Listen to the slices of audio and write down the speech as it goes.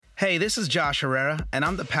Hey, this is Josh Herrera, and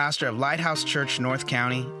I'm the pastor of Lighthouse Church North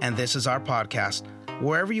County, and this is our podcast.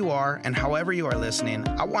 Wherever you are and however you are listening,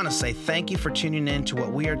 I want to say thank you for tuning in to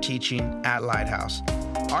what we are teaching at Lighthouse.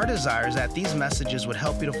 Our desire is that these messages would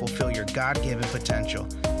help you to fulfill your God-given potential.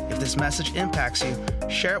 If this message impacts you,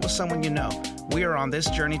 share it with someone you know. We are on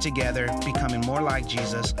this journey together, becoming more like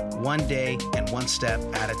Jesus, one day and one step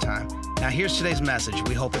at a time. Now, here's today's message.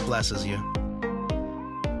 We hope it blesses you.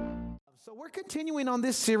 Continuing on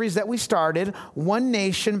this series that we started, One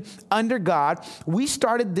Nation Under God. We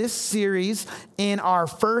started this series in our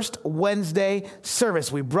first Wednesday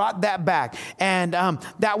service. We brought that back, and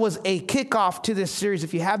that was a kickoff to this series.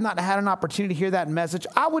 If you have not had an opportunity to hear that message,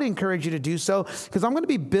 I would encourage you to do so, because I'm going to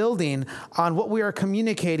be building on what we are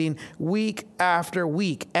communicating week after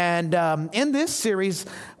week. And in this series,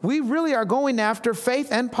 we really are going after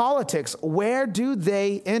faith and politics. Where do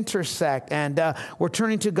they intersect? And we're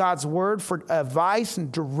turning to God's word for advice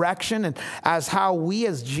and direction, and as how we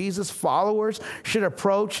as Jesus followers should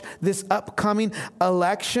approach this upcoming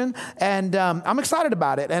election. And I'm excited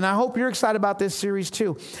about it, and I hope you're excited about this series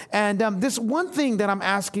too. And this one thing that I'm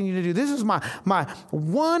asking you to do, this is my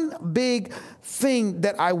one big thing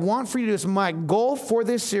that I want for you to do. Is my goal for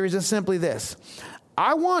this series is simply this.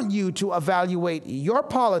 I want you to evaluate your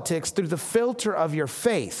politics through the filter of your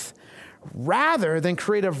faith, rather than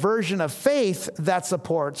create a version of faith that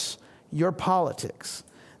supports your politics.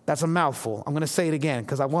 That's a mouthful. I'm going to say it again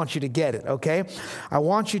because I want you to get it, okay? I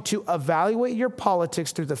want you to evaluate your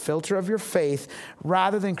politics through the filter of your faith,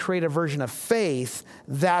 rather than create a version of faith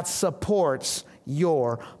that supports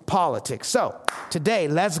your politics. So today,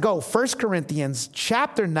 let's go. 1 Corinthians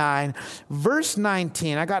chapter 9, verse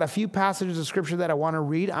 19. I got a few passages of scripture that I want to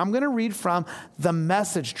read. I'm going to read from the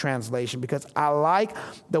Message translation because I like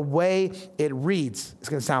the way it reads. It's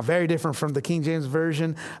going to sound very different from the King James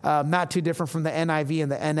Version, not too different from the NIV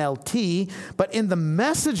and the NLT. But in the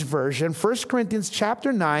Message version, 1 Corinthians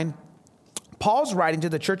chapter 9, Paul's writing to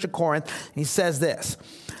the church of Corinth, and he says this: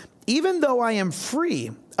 even though I am free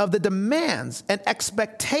of the demands and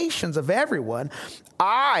expectations of everyone,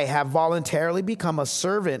 I have voluntarily become a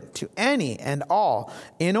servant to any and all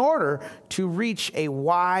in order to reach a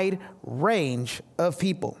wide range of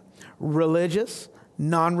people. Religious,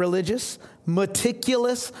 non-religious,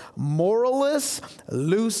 meticulous, moralists,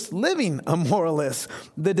 loose-living immoralists,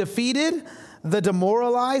 the defeated, the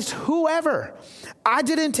demoralized, whoever. I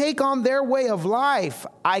didn't take on their way of life.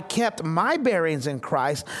 I kept my bearings in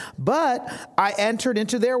Christ, but I entered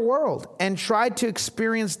into their world and tried to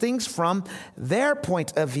experience things from their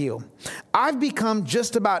point of view. I've become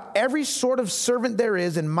just about every sort of servant there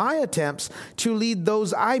is in my attempts to lead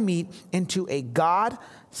those I meet into a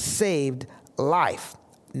God-saved life.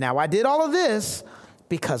 Now, I did all of this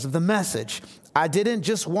because of the message. I didn't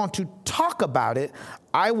just want to talk about it.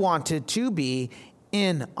 I wanted to be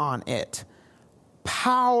in on it.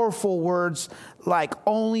 Powerful words, like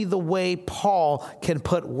only the way Paul can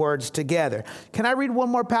put words together. Can I read one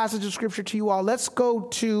more passage of scripture to you all? Let's go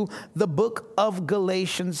to the book of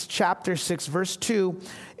Galatians chapter 6, verse 2.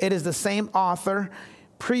 It is the same author.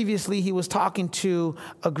 Previously, he was talking to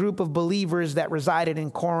a group of believers that resided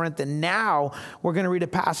in Corinth, and now we're going to read a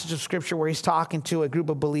passage of scripture where he's talking to a group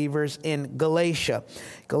of believers in Galatia.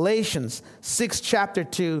 Galatians 6, chapter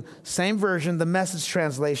 2, same version, the Message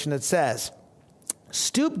translation. It says,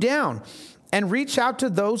 stoop down and reach out to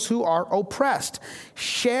those who are oppressed.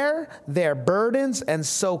 Share their burdens and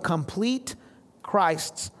so complete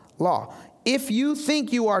Christ's law. If you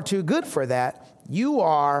think you are too good for that, you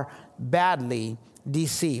are badly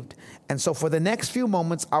deceived. And so for the next few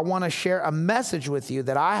moments, I want to share a message with you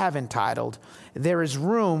that I have entitled, There is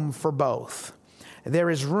Room for Both.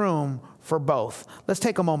 There is room for both. Let's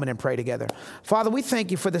take a moment and pray together. Father, we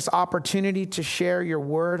thank you for this opportunity to share your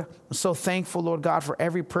word. I'm so thankful, Lord God, for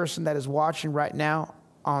every person that is watching right now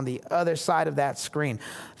on the other side of that screen.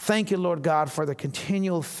 Thank you, Lord God, for the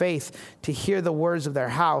continual faith to hear the words of their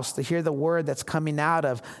house, to hear the word that's coming out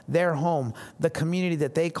of their home, the community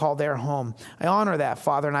that they call their home. I honor that,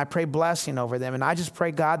 Father, and I pray blessing over them. And I just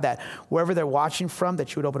pray, God, that wherever they're watching from,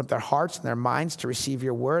 that you would open up their hearts and their minds to receive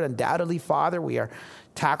your word. Undoubtedly, Father, we are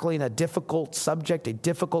tackling a difficult subject, a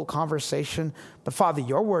difficult conversation. But Father,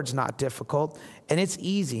 your word's not difficult, and it's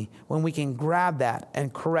easy when we can grab that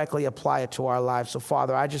and correctly apply it to our lives. So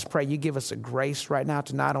Father, I just pray you give us a grace right now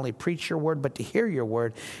to not only preach your word, but to hear your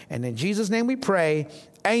word. And in Jesus' name we pray,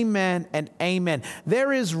 amen and amen.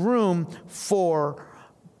 There is room for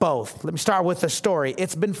both. Let me start with the story.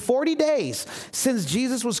 It's been 40 days since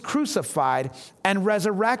Jesus was crucified and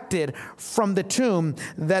resurrected from the tomb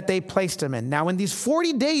that they placed him in. Now, in these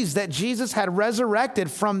 40 days that Jesus had resurrected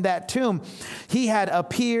from that tomb, he had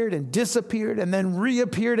appeared and disappeared and then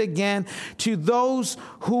reappeared again to those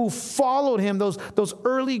who followed him, those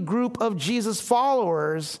early group of Jesus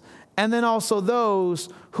followers, and then also those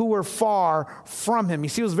who were far from him. You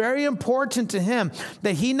see, it was very important to him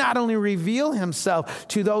that he not only reveal himself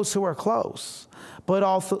to those who are close, but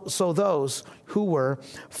also those who were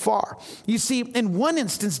far. You see, in one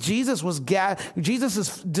instance,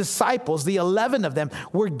 Jesus's disciples, the 11 of them,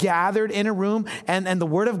 were gathered in a room, and the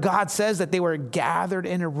Word of God says that they were gathered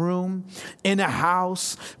in a room, in a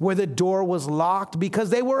house where the door was locked, because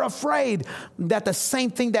they were afraid that the same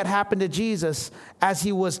thing that happened to Jesus as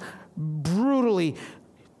he was brutally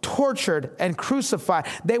tortured and crucified,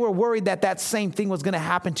 they were worried that that same thing was going to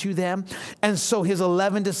happen to them. And so his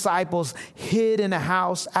 11 disciples hid in a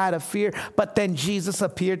house out of fear. But then Jesus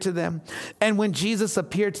appeared to them. And when Jesus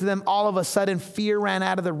appeared to them, all of a sudden fear ran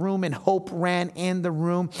out of the room and hope ran in the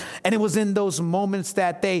room. And it was in those moments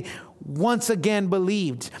that they once again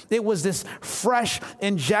believed. It was this fresh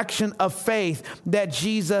injection of faith that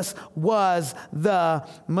Jesus was the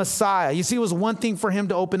Messiah. You see, it was one thing for him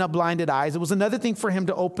to open up blinded eyes. It was another thing for him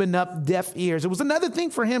to open up deaf ears. It was another thing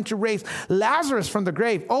for him to raise Lazarus from the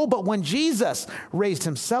grave. Oh, but when Jesus raised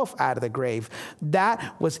himself out of the grave,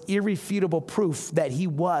 that was irrefutable proof that he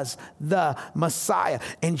was the Messiah.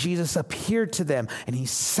 And Jesus appeared to them, and he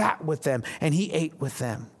sat with them, and he ate with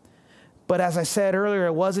them. But as I said earlier,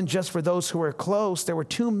 it wasn't just for those who were close. There were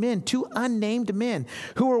two unnamed men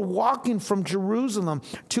who were walking from Jerusalem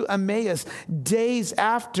to Emmaus days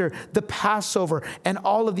after the Passover and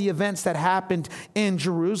all of the events that happened in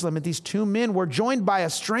Jerusalem. And these two men were joined by a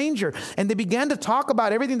stranger, and they began to talk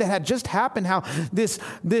about everything that had just happened, how this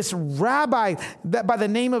rabbi that by the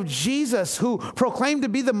name of Jesus, who proclaimed to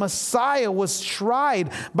be the Messiah, was tried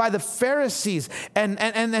by the Pharisees. And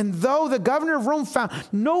though the governor of Rome found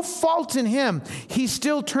no fault in him, he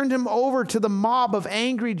still turned him over to the mob of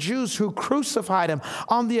angry Jews who crucified him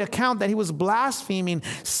on the account that he was blaspheming,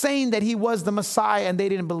 saying that he was the Messiah, and they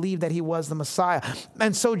didn't believe that he was the Messiah.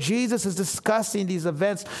 And so Jesus is discussing these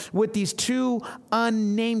events with these two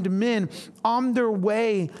unnamed men on their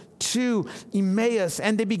way to Emmaus,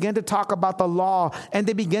 and they begin to talk about the law, and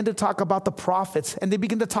they begin to talk about the prophets, and they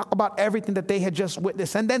begin to talk about everything that they had just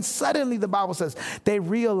witnessed. And then suddenly, the Bible says, they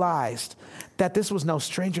realized that this was no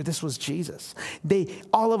stranger, this was Jesus. They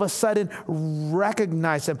all of a sudden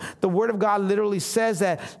recognized him. The Word of God literally says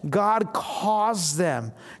that God caused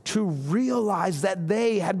them to realize that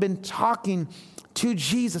they had been talking to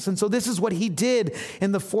Jesus. And so this is what he did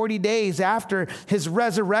in the 40 days after his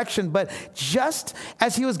resurrection. But just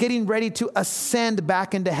as he was getting ready to ascend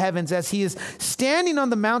back into heavens, as he is standing on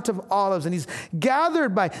the Mount of Olives, and he's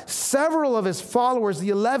gathered by several of his followers, the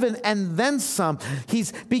 11 and then some,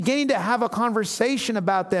 he's beginning to have a conversation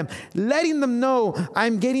about them, letting them know,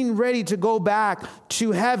 I'm getting ready to go back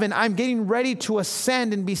to heaven. I'm getting ready to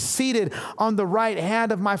ascend and be seated on the right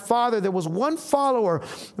hand of my Father. There was one follower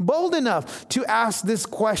bold enough to ask this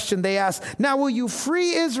question. They asked, now will you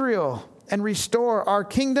free Israel and restore our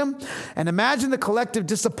kingdom? And imagine the collective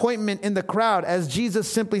disappointment in the crowd as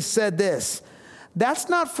Jesus simply said this, that's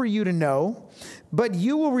not for you to know, but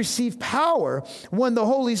you will receive power when the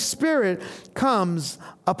Holy Spirit comes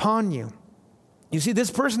upon you. You see,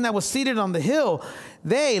 this person that was seated on the hill,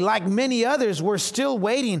 they, like many others, were still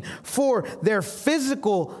waiting for their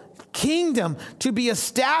physical kingdom to be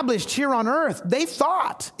established here on earth. They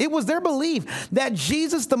thought, it was their belief, that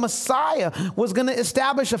Jesus the Messiah was going to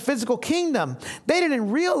establish a physical kingdom. They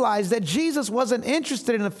didn't realize that Jesus wasn't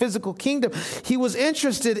interested in a physical kingdom. He was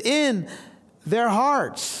interested in their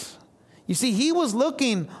hearts. You see, he was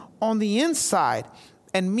looking on the inside,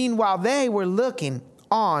 and meanwhile they were looking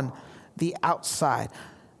on the outside.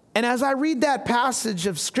 And as I read that passage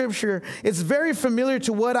of scripture, it's very familiar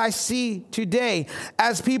to what I see today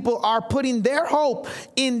as people are putting their hope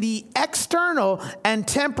in the external and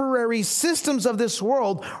temporary systems of this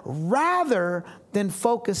world rather than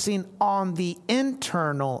focusing on the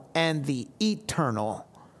internal and the eternal.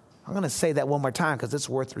 I'm going to say that one more time because it's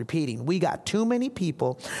worth repeating. We got too many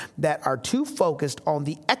people that are too focused on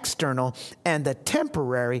the external and the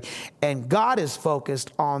temporary, and God is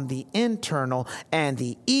focused on the internal and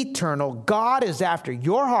the eternal. God is after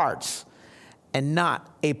your hearts and not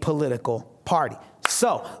a political party.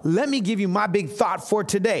 So let me give you my big thought for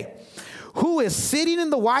today. Who is sitting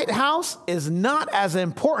in the White House is not as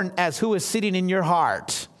important as who is sitting in your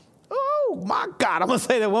heart. my God, I'm going to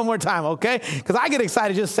say that one more time, okay? Because I get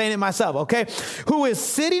excited just saying it myself, okay? Who is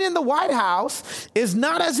sitting in the White House is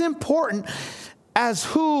not as important as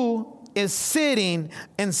who is sitting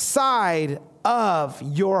inside of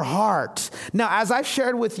your heart. Now, as I've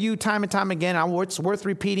shared with you time and time again, it's worth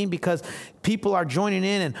repeating because people are joining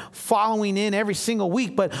in and following in every single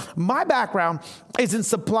week. But my background is in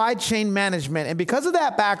supply chain management. And because of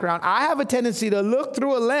that background, I have a tendency to look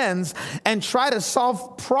through a lens and try to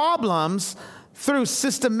solve problems through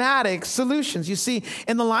systematic solutions. You see,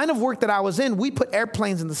 in the line of work that I was in, we put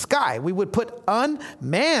airplanes in the sky. We would put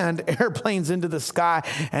unmanned airplanes into the sky,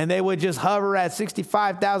 and they would just hover at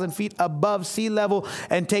 65,000 feet above sea level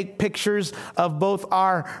and take pictures of both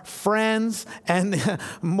our friends and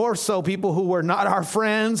more so people who were not our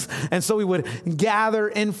friends. And so we would gather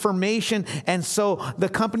information. And so the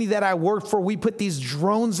company that I worked for, we put these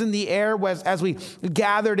drones in the air as we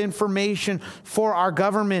gathered information for our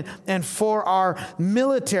government and for our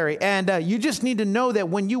military. And you just need to know that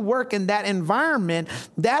when you work in that environment,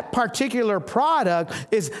 that particular product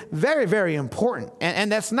is very, very important. And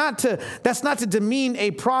that's not to demean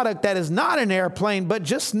a product that is not an airplane, but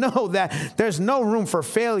just know that there's no room for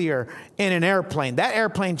failure in an airplane. That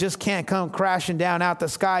airplane just can't come crashing down out the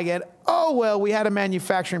sky yet. Oh, well, we had a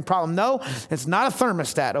manufacturing problem. No, it's not a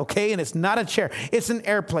thermostat, okay? And it's not a chair. It's an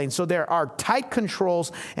airplane. So there are tight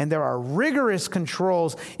controls and there are rigorous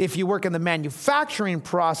controls if you work in the manufacturing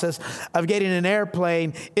process of getting an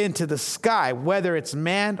airplane into the sky, whether it's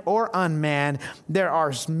manned or unmanned. There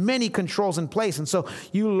are many controls in place. And so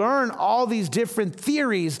you learn all these different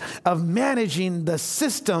theories of managing the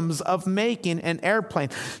systems of making an airplane.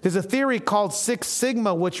 There's a theory called Six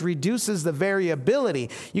Sigma, which reduces the variability.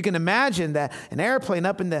 You can imagine that an airplane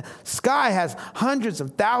up in the sky has hundreds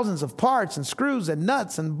of thousands of parts and screws and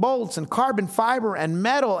nuts and bolts and carbon fiber and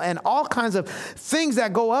metal and all kinds of things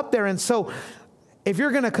that go up there. And so if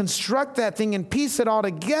you're going to construct that thing and piece it all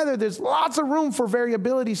together, there's lots of room for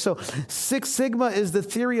variability. So Six Sigma is the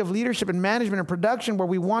theory of leadership and management and production where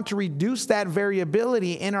we want to reduce that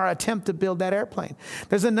variability in our attempt to build that airplane.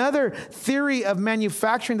 There's another theory of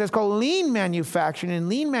manufacturing that's called lean manufacturing. In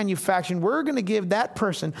lean manufacturing, we're going to give that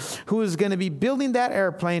person who is going to be building that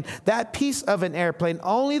airplane, that piece of an airplane,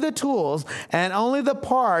 only the tools and only the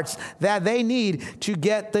parts that they need to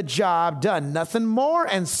get the job done. Nothing more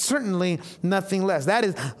and certainly nothing less. That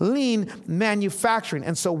is lean manufacturing.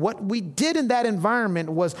 And so what we did in that environment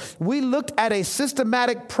was we looked at a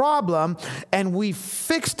systematic problem and we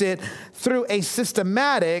fixed it through a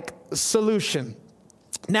systematic solution.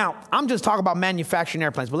 Now, I'm just talking about manufacturing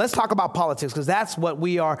airplanes, but let's talk about politics because that's what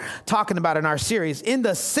we are talking about in our series. In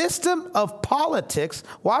the system of politics,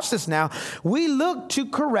 watch this now, we look to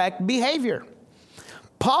correct behavior.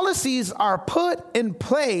 Policies are put in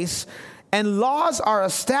place and laws are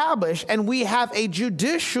established, and we have a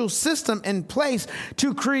judicial system in place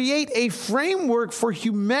to create a framework for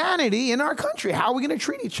humanity in our country. How are we going to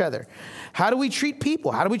treat each other? How do we treat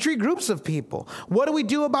people? How do we treat groups of people? What do we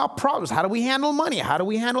do about problems? How do we handle money? How do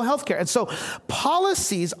we handle healthcare? And so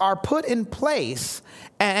policies are put in place,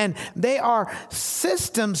 and they are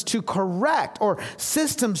systems to correct or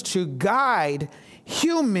systems to guide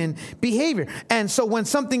human behavior. And so when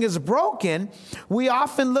something is broken, we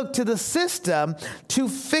often look to the system to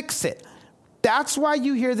fix it. That's why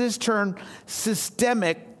you hear this term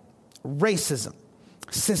systemic racism.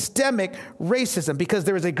 Systemic racism, because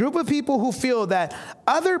there is a group of people who feel that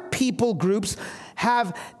other people groups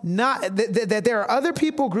have not, that there are other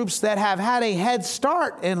people groups that have had a head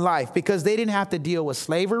start in life because they didn't have to deal with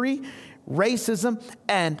slavery, racism,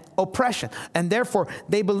 and oppression. And therefore,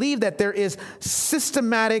 they believe that there is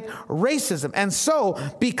systematic racism. And so,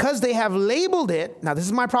 because they have labeled it, now this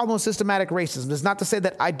is my problem with systematic racism. It's not to say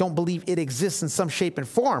that I don't believe it exists in some shape and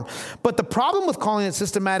form. But the problem with calling it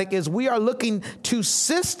systematic is we are looking to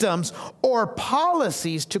systems or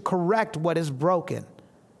policies to correct what is broken.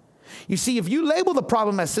 You see, if you label the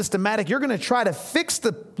problem as systematic, you're going to try to fix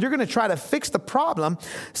the problem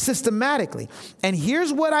systematically. And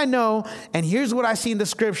here's what I know, and here's what I see in the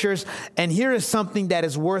scriptures, and here is something that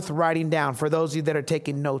is worth writing down for those of you that are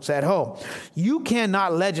taking notes at home. You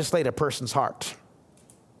cannot legislate a person's heart.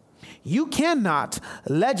 You cannot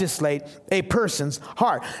legislate a person's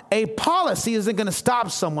heart. A policy isn't going to stop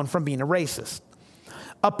someone from being a racist.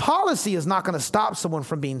 A policy is not going to stop someone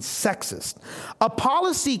from being sexist. A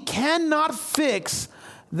policy cannot fix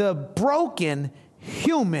the broken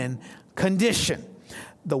human condition.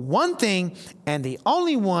 The one thing and the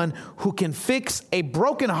only one who can fix a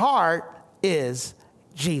broken heart is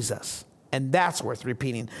Jesus. And that's worth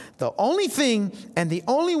repeating. The only thing and the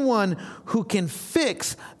only one who can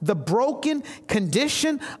fix the broken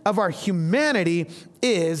condition of our humanity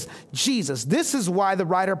is Jesus. This is why the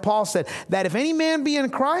writer Paul said that if any man be in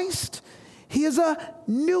Christ, he is a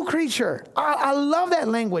new creature. I love that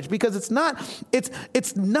language because it's not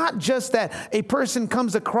just that a person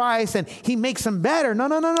comes to Christ and he makes him better.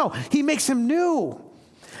 No. He makes him new.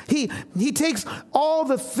 He takes all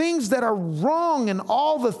the things that are wrong and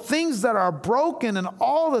all the things that are broken and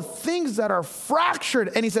all the things that are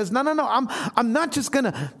fractured. And he says, no, I'm not just going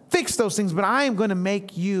to fix those things, but I am going to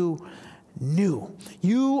make you new.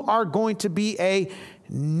 You are going to be a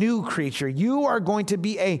new creature. You are going to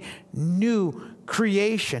be a new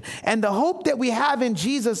creation. And the hope that we have in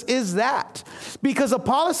Jesus is that, because a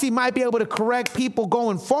policy might be able to correct people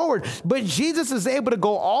going forward, but Jesus is able to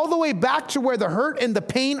go all the way back to where the hurt and the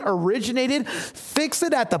pain originated, fix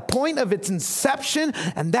it at the point of its inception,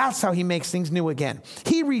 and that's how he makes things new again.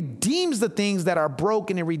 He redeems the things that are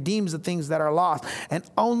broken and redeems the things that are lost, and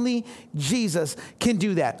only Jesus can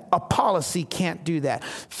do that. A policy can't do that.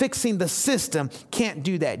 Fixing the system can't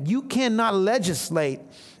do that. You cannot legislate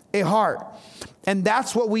a heart. And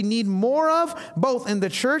that's what we need more of, both in the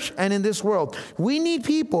church and in this world. We need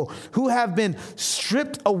people who have been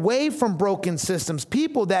stripped away from broken systems,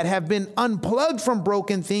 people that have been unplugged from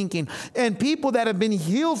broken thinking, and people that have been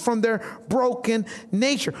healed from their broken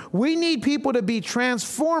nature. We need people to be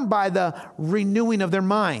transformed by the renewing of their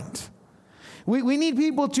mind. We need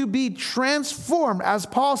people to be transformed, as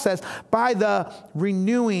Paul says, by the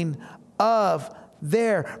renewing of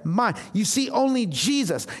their mind. You see, only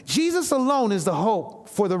Jesus alone is the hope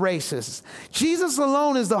for the racists. Jesus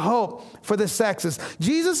alone is the hope for the sexists.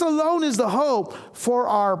 Jesus alone is the hope for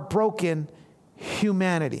our broken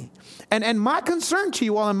humanity. And my concern to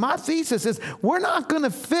you all and my thesis is we're not going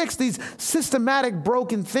to fix these systematic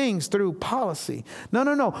broken things through policy.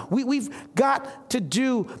 No. We've got to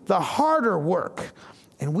do the harder work,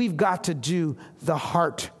 and we've got to do the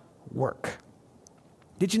heart work.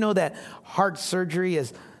 Did you know that heart surgery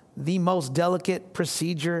is the most delicate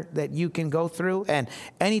procedure that you can go through? And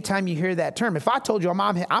anytime you hear that term, if I told you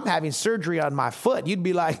I'm having surgery on my foot, you'd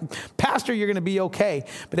be like, Pastor, you're going to be okay.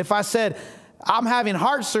 But if I said, I'm having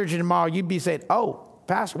heart surgery tomorrow, you'd be saying, oh,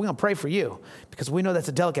 Pastor, we're going to pray for you, because we know that's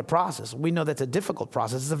a delicate process. We know that's a difficult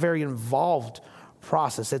process. It's a very involved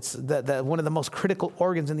process. It's one of the most critical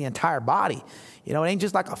organs in the entire body. You know, it ain't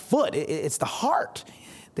just like a foot. It's the heart.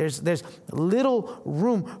 There's little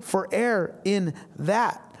room for error in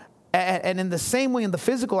that. And in the same way in the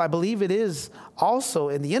physical, I believe it is also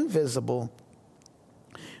in the invisible.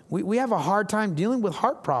 We have a hard time dealing with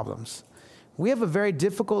heart problems. We have a very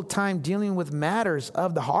difficult time dealing with matters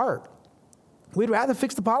of the heart. We'd rather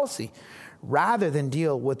fix the policy rather than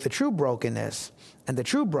deal with the true brokenness. And the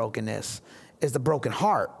true brokenness is the broken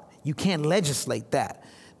heart. You can't legislate that.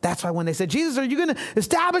 That's why when they said, Jesus, are you going to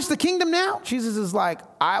establish the kingdom now? Jesus is like,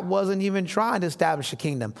 I wasn't even trying to establish a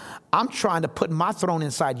kingdom. I'm trying to put my throne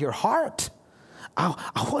inside your heart. I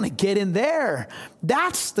want to get in there.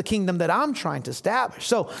 That's the kingdom that I'm trying to establish.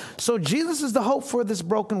 So Jesus is the hope for this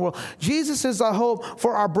broken world. Jesus is the hope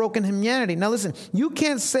for our broken humanity. Now listen, you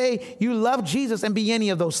can't say you love Jesus and be any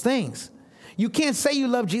of those things. You can't say you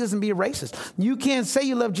love Jesus and be a racist. You can't say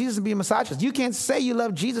you love Jesus and be a misogynist. You can't say you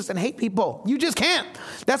love Jesus and hate people. You just can't.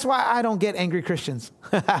 That's why I don't get angry Christians.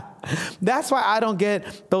 That's why I don't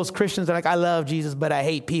get those Christians that are like, I love Jesus, but I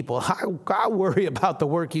hate people. I worry about the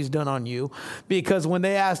work he's done on you, because when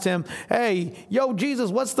they asked him, hey,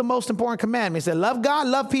 Jesus, what's the most important commandment? He said, love God,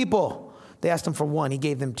 love people. They asked him for one. He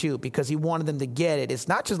gave them two because he wanted them to get it. It's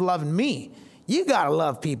not just loving me. You got to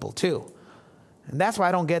love people too. And that's why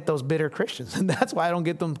I don't get those bitter Christians. And that's why I don't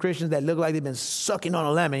get them Christians that look like they've been sucking on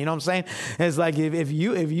a lemon. You know what I'm saying? And it's like, if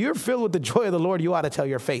you're filled with the joy of the Lord, you ought to tell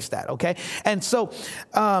your face that, okay? And so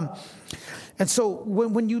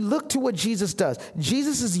when you look to what Jesus does,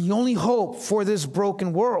 Jesus is the only hope for this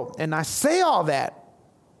broken world. And I say all that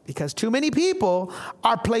because too many people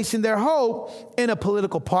are placing their hope in a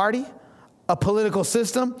political party, a political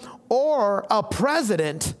system, or a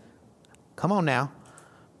president. Come on now.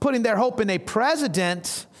 Putting their hope in a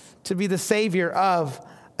president to be the savior of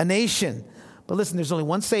a nation. But listen, there's only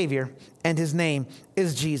one savior, and his name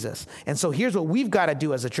is Jesus. And so here's what we've got to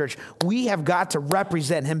do as a church. We have got to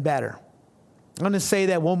represent him better. I'm going to say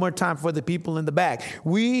that one more time for the people in the back.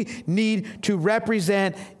 We need to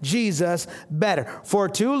represent Jesus better. For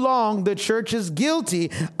too long, the church is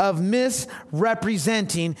guilty of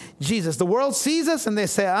misrepresenting Jesus. The world sees us and they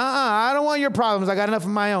say, I don't want your problems. I got enough of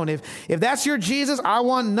my own. If that's your Jesus, I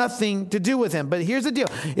want nothing to do with him. But here's the deal.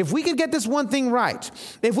 If we could get this one thing right,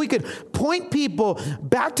 if we could point people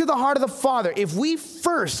back to the heart of the Father, if we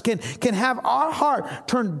first can have our heart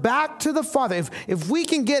turned back to the Father, if we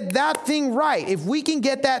can get that thing right, if we can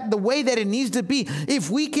get that the way that it needs to be, if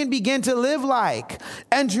we can begin to live like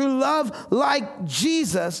and to love like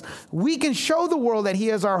Jesus, we can show the world that he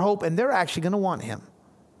is our hope and they're actually going to want him.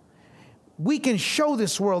 We can show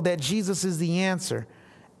this world that Jesus is the answer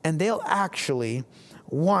and they'll actually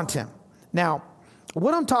want him. Now,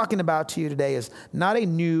 what I'm talking about to you today is not a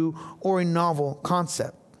new or a novel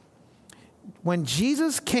concept. When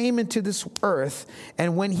Jesus came into this earth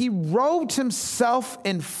and when he robed himself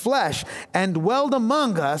in flesh and dwelled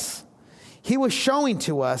among us, he was showing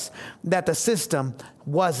to us that the system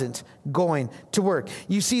wasn't going to work.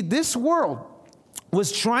 You see, this world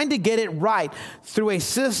was trying to get it right through a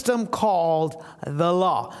system called the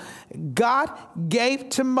law. God gave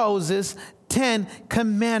to Moses 10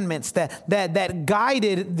 commandments that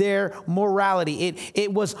guided their morality.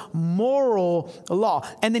 It was moral law.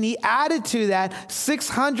 And then he added to that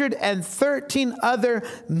 613 other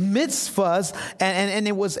mitzvahs. And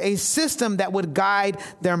it was a system that would guide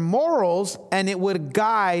their morals and it would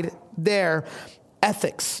guide their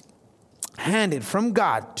ethics. Handed from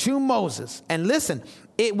God to Moses. And listen,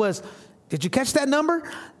 did you catch that number?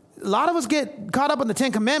 A lot of us get caught up in the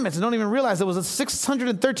 10 commandments and don't even realize there was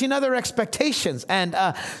 613 other expectations. And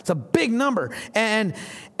it's a big number. And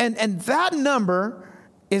that number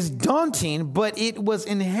is daunting, but it was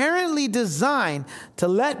inherently designed to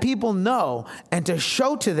let people know and to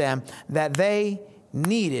show to them that they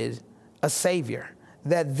needed a Savior,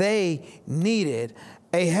 that they needed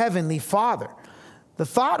a Heavenly Father. The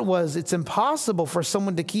thought was it's impossible for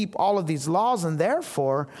someone to keep all of these laws, and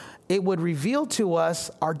therefore it would reveal to us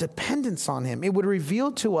our dependence on him. It would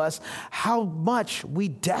reveal to us how much we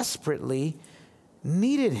desperately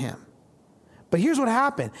needed him. But here's what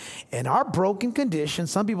happened. In our broken condition,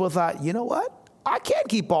 some people thought, you know what? I can't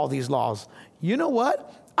keep all these laws. You know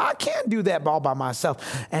what? I can't do that all by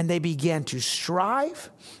myself. And they began to strive,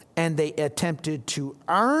 and they attempted to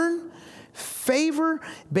earn favor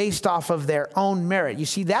based off of their own merit. You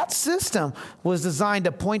see, that system was designed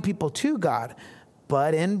to point people to God.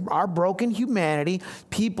 But in our broken humanity,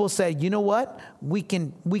 people said, you know what? We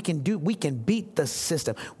can beat the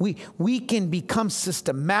system. We can become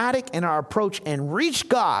systematic in our approach and reach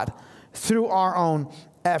God through our own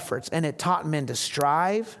efforts. And it taught men to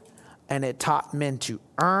strive, and it taught men to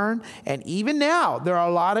earn. And even now, there are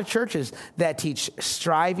a lot of churches that teach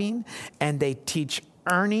striving and they teach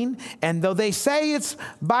earning. And though they say it's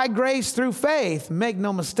by grace through faith, make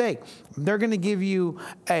no mistake, they're going to give you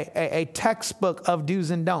a textbook of do's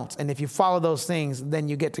and don'ts. And if you follow those things, then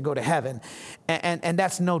you get to go to heaven. And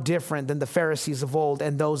that's no different than the Pharisees of old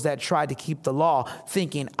and those that tried to keep the law,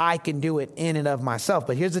 thinking I can do it in and of myself.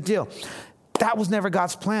 But here's the deal. That was never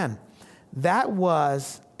God's plan. That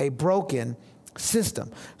was a broken system.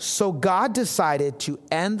 So God decided to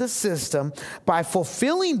end the system by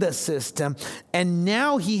fulfilling the system, and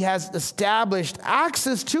now he has established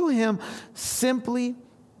access to him simply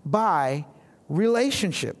by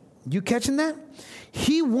relationship. You catching that?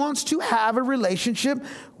 He wants to have a relationship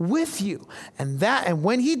with you. And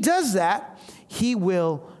when he does that, he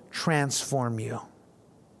will transform you.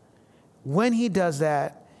 When he does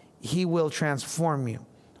that, he will transform you.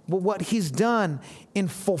 But what he's done in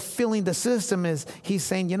fulfilling the system is he's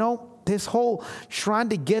saying, you know, this whole trying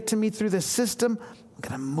to get to me through the system, I'm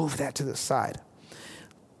going to move that to the side.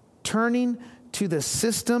 Turning to the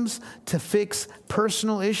systems to fix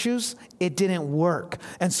personal issues, it didn't work.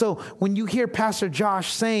 And so when you hear Pastor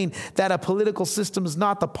Josh saying that a political system is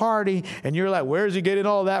not the party, and you're like, where is he getting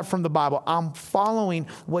all that from the Bible? I'm following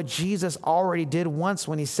what Jesus already did once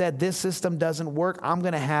when he said, this system doesn't work. I'm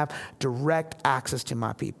going to have direct access to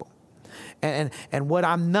my people. And what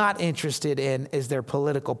I'm not interested in is their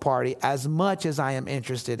political party as much as I am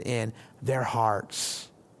interested in their hearts.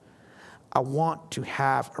 I want to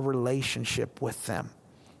have a relationship with them.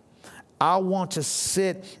 I want to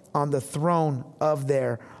sit on the throne of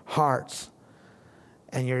their hearts.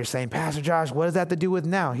 And you're saying, Pastor Josh, what does that have to do with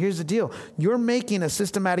now? Here's the deal. You're making a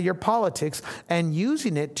system out of your politics and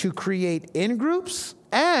using it to create in-groups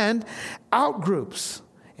and out-groups.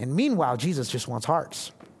 And meanwhile, Jesus just wants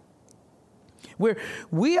hearts.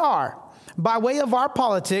 We are by way of our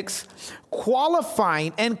politics,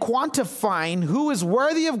 qualifying and quantifying who is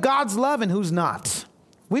worthy of God's love and who's not.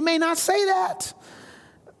 We may not say that,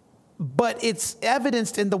 but it's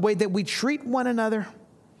evidenced in the way that we treat one another.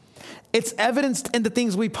 It's evidenced in the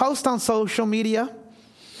things we post on social media.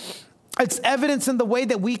 It's evidence in the way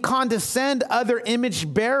that we condescend other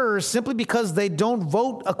image bearers simply because they don't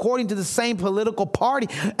vote according to the same political party.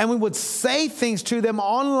 And we would say things to them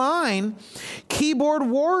online, keyboard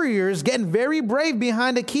warriors getting very brave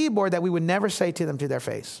behind a keyboard that we would never say to them to their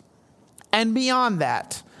face. And beyond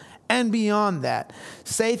that,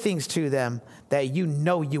 say things to them that you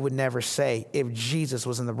know you would never say if Jesus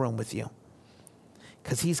was in the room with you.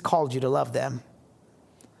 Because he's called you to love them.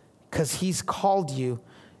 Because he's called you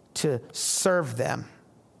to serve them.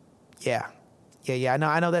 Yeah.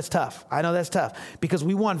 I know that's tough. Because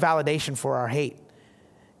we want validation for our hate.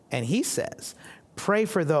 And he says, pray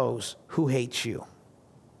for those who hate you.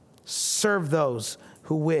 Serve those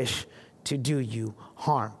who wish to do you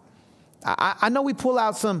harm. I know we pull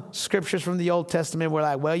out some scriptures from the Old Testament. We're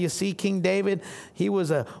like, well, you see, King David, he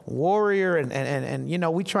was a warrior. And you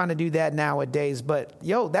know, we're trying to do that nowadays. But,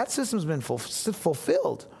 that system's been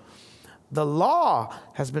fulfilled. The law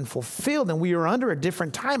has been fulfilled, and we are under a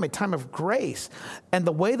different time, a time of grace. And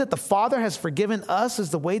the way that the Father has forgiven us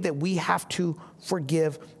is the way that we have to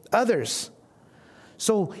forgive others.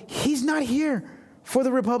 So he's not here for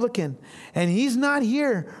the Republican, and he's not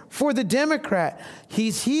here for the Democrat.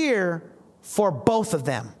 He's here for both of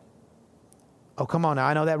them. Oh, come on now.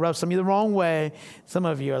 I know that rubs some of you the wrong way. Some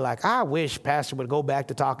of you are like, I wish Pastor would go back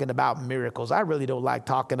to talking about miracles. I really don't like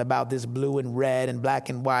talking about this blue and red and black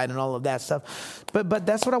and white and all of that stuff. But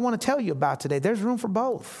that's what I want to tell you about today. There's room for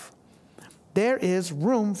both. There is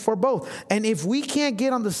room for both. And if we can't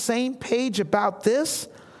get on the same page about this,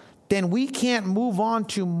 then we can't move on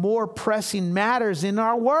to more pressing matters in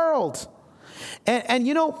our world. And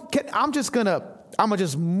you know, I'm gonna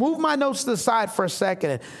just move my notes to the side for a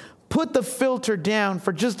second and put the filter down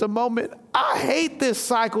for just a moment. I hate this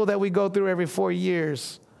cycle that we go through every 4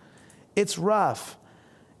 years. It's rough.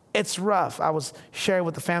 I was sharing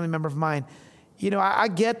with a family member of mine. You know, I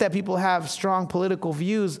get that people have strong political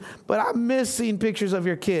views, but I'm missing pictures of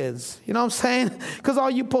your kids. You know what I'm saying? Because all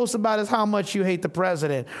you post about is how much you hate the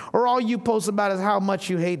president. Or all you post about is how much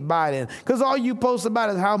you hate Biden. Because all you post about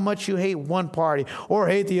is how much you hate one party or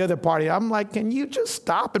hate the other party. I'm like, can you just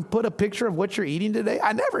stop and put a picture of what you're eating today?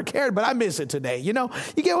 I never cared, but I miss it today. You know,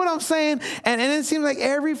 you get what I'm saying? And it seems like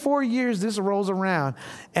every 4 years this rolls around.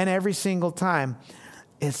 And every single time,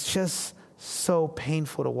 it's just so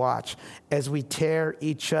painful to watch as we tear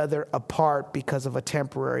each other apart because of a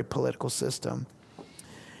temporary political system.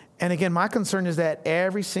 And again, my concern is that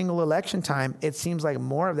every single election time, it seems like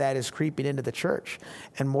more of that is creeping into the church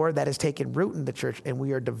and more of that is taking root in the church. And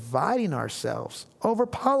we are dividing ourselves over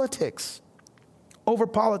politics.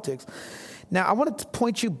 Now, I want to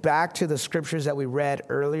point you back to the scriptures that we read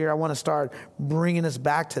earlier. I want to start bringing us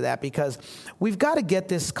back to that because we've got to get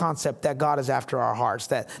this concept that God is after our hearts,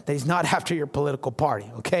 that he's not after your political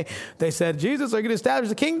party, okay? They said, Jesus, are you going to establish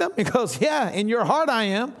the kingdom? He goes, yeah, in your heart I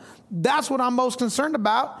am. That's what I'm most concerned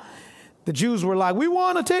about. The Jews were like, we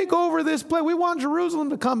want to take over this place. We want Jerusalem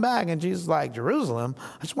to come back. And Jesus is like, Jerusalem?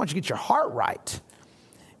 I just want you to get your heart right.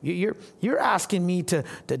 You're asking me to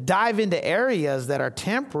dive into areas that are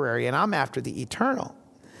temporary, and I'm after the eternal.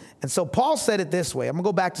 And so Paul said it this way. I'm going to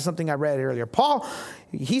go back to something I read earlier. Paul,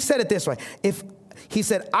 he said it this way. He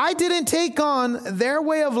said, I didn't take on their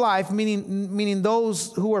way of life, meaning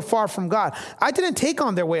those who are far from God. I didn't take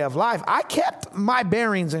on their way of life. I kept my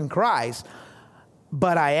bearings in Christ,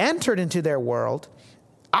 but I entered into their world.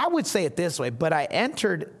 I would say it this way, but I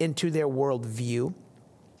entered into their worldview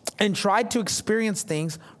and tried to experience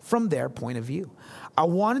things from their point of view. I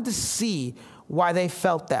wanted to see why they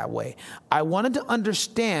felt that way. I wanted to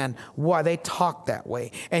understand why they talked that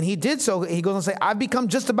way. And he did so. He goes on to say, I've become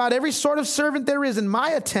just about every sort of servant there is in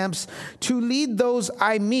my attempts to lead those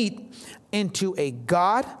I meet into a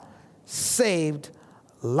God-saved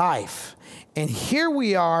life. And here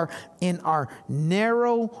we are in our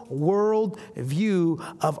narrow world view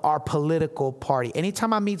of our political party.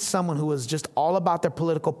 Anytime I meet someone who is just all about their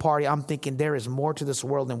political party, I'm thinking there is more to this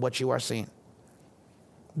world than what you are seeing.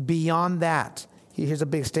 Beyond that, here's a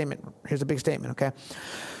big statement. Okay?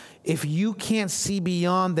 If you can't see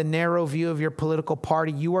beyond the narrow view of your political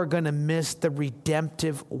party, you are going to miss the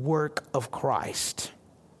redemptive work of Christ.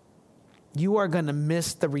 You are going to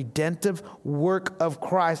miss the redemptive work of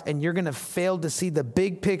Christ, and you're going to fail to see the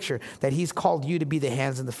big picture that he's called you to be the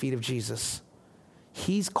hands and the feet of Jesus.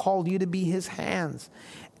 He's called you to be his hands,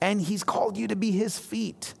 and he's called you to be his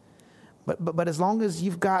feet. But as long as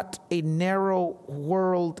you've got a narrow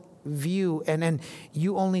world view and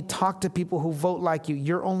you only talk to people who vote like you,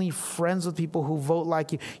 you're only friends with people who vote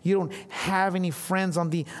like you, you don't have any friends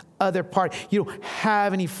on the other part, you don't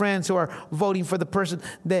have any friends who are voting for the person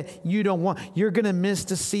that you don't want, you're going to miss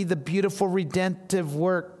to see the beautiful redemptive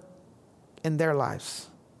work in their lives.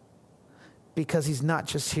 Because he's not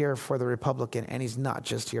just here for the Republican and he's not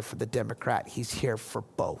just here for the Democrat, he's here for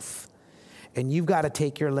both. And you've got to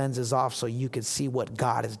take your lenses off so you can see what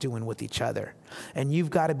God is doing with each other. And you've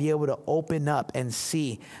got to be able to open up and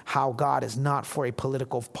see how God is not for a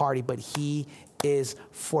political party, but he is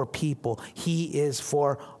for people. He is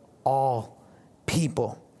for all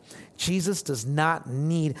people. Jesus does not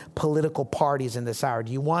need political parties in this hour.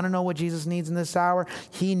 Do you want to know what Jesus needs in this hour?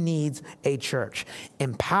 He needs a church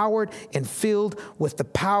empowered and filled with the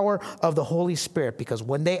power of the Holy Spirit. Because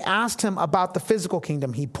when they asked him about the physical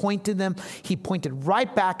kingdom, he pointed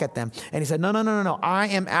right back at them. And he said, no, I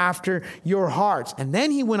am after your hearts. And then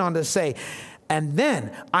he went on to say, and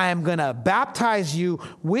then I am going to baptize you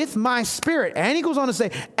with my Spirit. And he goes on to say,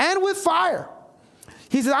 and with fire.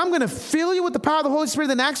 He said, I'm going to fill you with the power of the Holy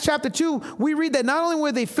Spirit. In Acts chapter 2, we read that not only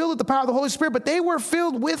were they filled with the power of the Holy Spirit, but they were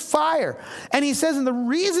filled with fire. And he says, and the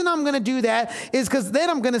reason I'm going to do that is because then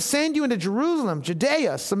I'm going to send you into Jerusalem,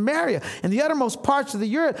 Judea, Samaria, and the uttermost parts of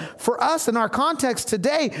the earth. For us, in our context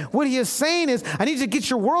today, what he is saying is, I need you to get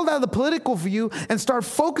your world out of the political view and start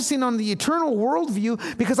focusing on the eternal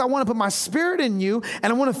worldview, because I want to put my Spirit in you,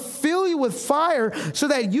 and I want to fill you with fire so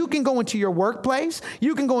that you can go into your workplace,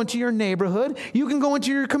 you can go into your neighborhood, you can go into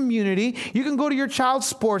your community, you can go to your child's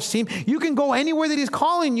sports team, you can go anywhere that he's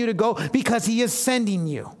calling you to go, because he is sending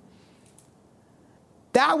you.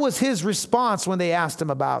 That was his response when they asked him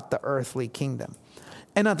about the earthly kingdom.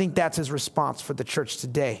 And I think that's his response for the church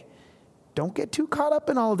today. Don't get too caught up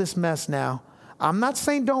in all of this mess now. I'm not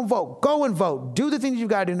saying don't vote. Go and vote. Do the things you've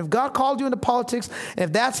got to do. And if God called you into politics, and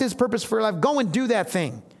if that's his purpose for your life, go and do that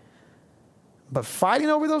thing. But fighting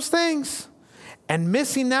over those things and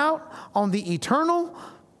missing out on the eternal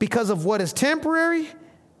because of what is temporary,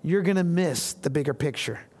 you're going to miss the bigger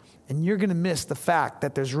picture. And you're going to miss the fact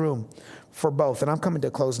that there's room for both. And I'm coming to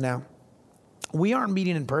a close now. We aren't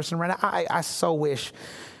meeting in person right now. I so wish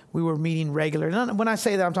we were meeting regular. When I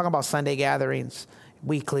say that, I'm talking about Sunday gatherings,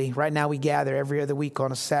 weekly. Right now we gather every other week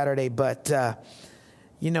on a Saturday. But,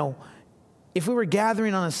 if we were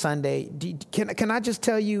gathering on a Sunday, can I just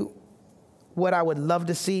tell you what I would love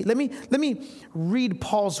to see? Let me read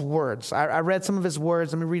Paul's words. I read some of his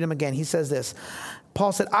words. Let me read them again. He says this.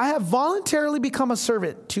 Paul said, I have voluntarily become a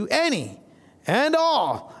servant to any and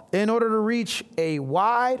all in order to reach a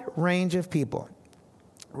wide range of people.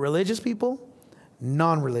 Religious people,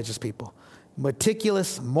 non-religious people,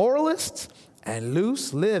 meticulous moralists, and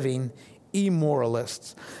loose-living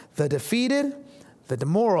immoralists, the defeated, the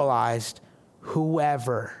demoralized,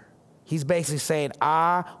 whoever. He's basically saying,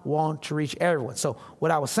 I want to reach everyone. So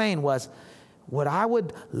what I was saying was, what I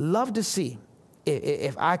would love to see,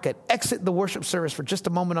 if I could exit the worship service for just a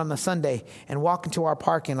moment on the Sunday and walk into our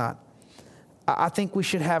parking lot, I think we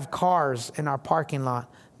should have cars in our parking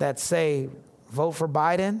lot that say, vote for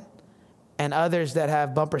Biden, and others that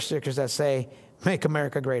have bumper stickers that say, make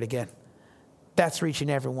America great again. That's reaching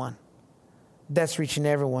everyone. That's reaching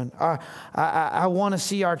everyone. I want to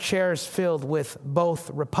see our chairs filled with both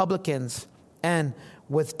Republicans and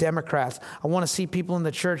with Democrats. I want to see people in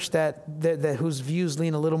the church that whose views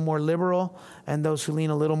lean a little more liberal and those who lean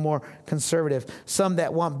a little more conservative. Some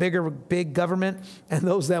that want big government and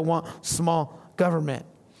those that want small government.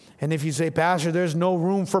 And if you say, Pastor, there's no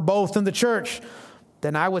room for both in the church,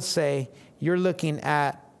 then I would say you're looking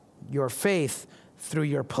at your faith through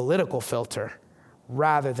your political filter,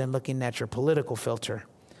 rather than looking at your political filter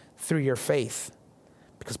through your faith.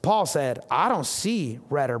 Because Paul said, I don't see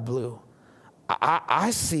red or blue.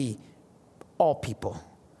 I see all people.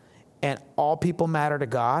 And all people matter to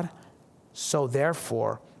God. So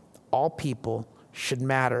therefore, all people should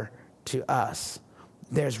matter to us.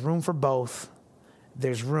 There's room for both.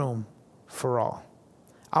 There's room for all.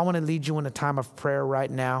 I want to lead you in a time of prayer right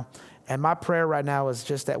now. And my prayer right now is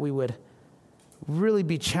just that we would really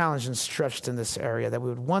be challenged and stretched in this area, that we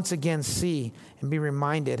would once again see and be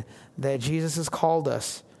reminded that Jesus has called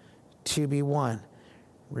us to be one.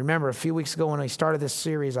 Remember, a few weeks ago when I started this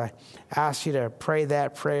series, I asked you to pray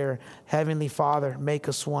that prayer, Heavenly Father, make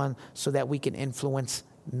us one so that we can influence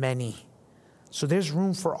many. So there's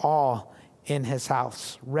room for all in his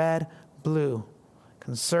house, red, blue,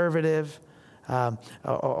 conservative,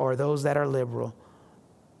 or those that are liberal,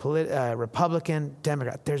 Republican,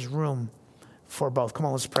 Democrat. There's room for both. Come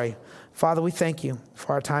on, let's pray. Father, we thank you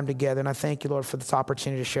for our time together, and I thank you, Lord, for this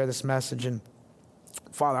opportunity to share this message. And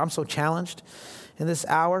Father, I'm so challenged in this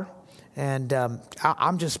hour, and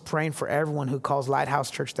I'm just praying for everyone who calls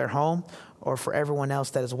Lighthouse Church their home, or for everyone else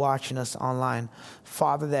that is watching us online.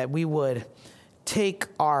 Father, that we would take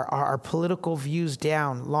our political views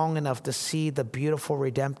down long enough to see the beautiful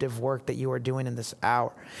redemptive work that you are doing in this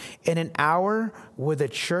hour. In an hour where the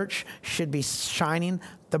church should be shining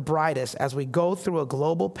the brightest as we go through a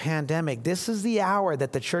global pandemic, this is the hour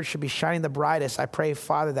that the church should be shining the brightest. I pray,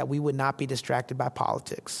 Father, that we would not be distracted by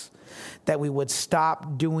politics, that we would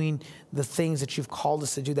stop doing the things that you've called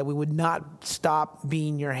us to do, that we would not stop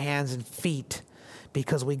being your hands and feet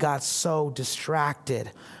because we got so distracted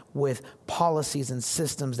with policies and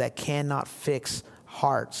systems that cannot fix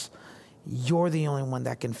hearts. You're the only one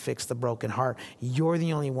that can fix the broken heart. You're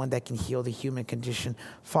the only one that can heal the human condition.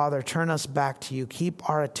 Father, turn us back to you. Keep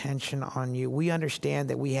our attention on you. We understand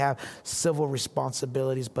that we have civil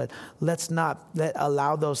responsibilities, but let's not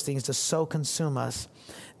allow those things to so consume us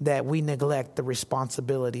that we neglect the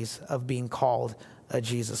responsibilities of being called a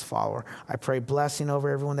Jesus follower. I pray blessing over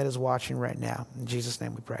everyone that is watching right now. In Jesus'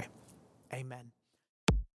 name we pray. Amen.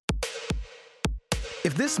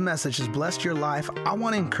 If this message has blessed your life, I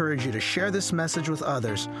want to encourage you to share this message with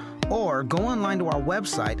others, or go online to our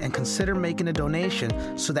website and consider making a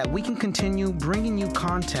donation so that we can continue bringing you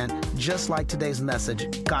content just like today's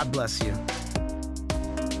message. God bless you.